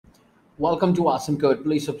Welcome to Awesome Code.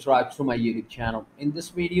 Please subscribe to my YouTube channel. In this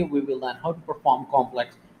video, we will learn how to perform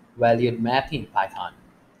complex valued math in Python.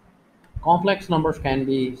 Complex numbers can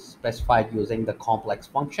be specified using the complex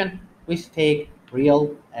function, which take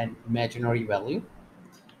real and imaginary value.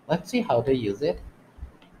 Let's see how to use it.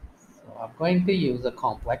 So I'm going to use a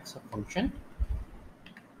complex function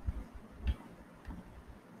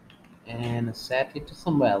and set it to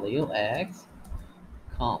some value x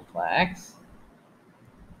complex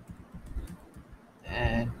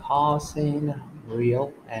and pass in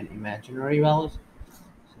real and imaginary values.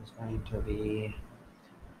 So it's going to be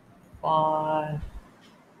 5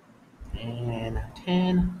 and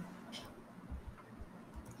 10,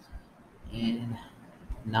 and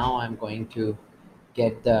now I'm going to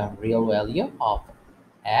get the real value of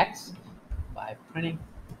x by print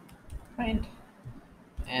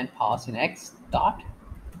and pass in x dot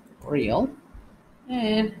real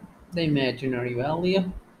and the imaginary value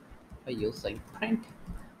by using print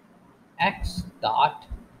x dot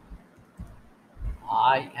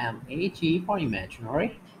imag for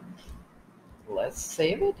imaginary. Let's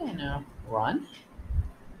save it and run,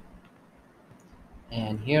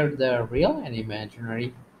 and here the real and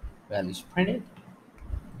imaginary values printed.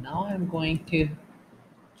 Now I'm going to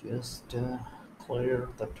just clear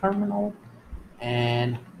the terminal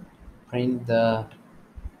and print the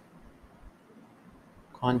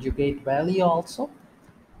conjugate value also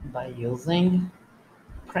by using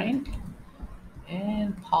print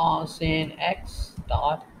and pass in x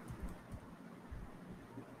dot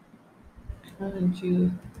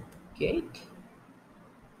conjugate,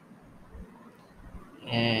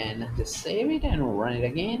 and just save it and run it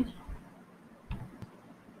again.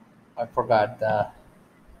 I forgot the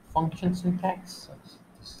function syntax, so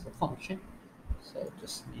this is the function, so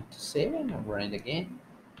just need to save it and run it again.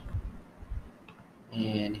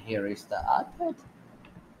 And here is the output.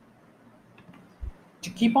 To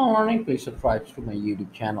keep on learning, please subscribe to my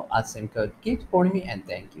YouTube channel. Awesome Code. Keep supporting me, and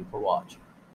thank you for watching.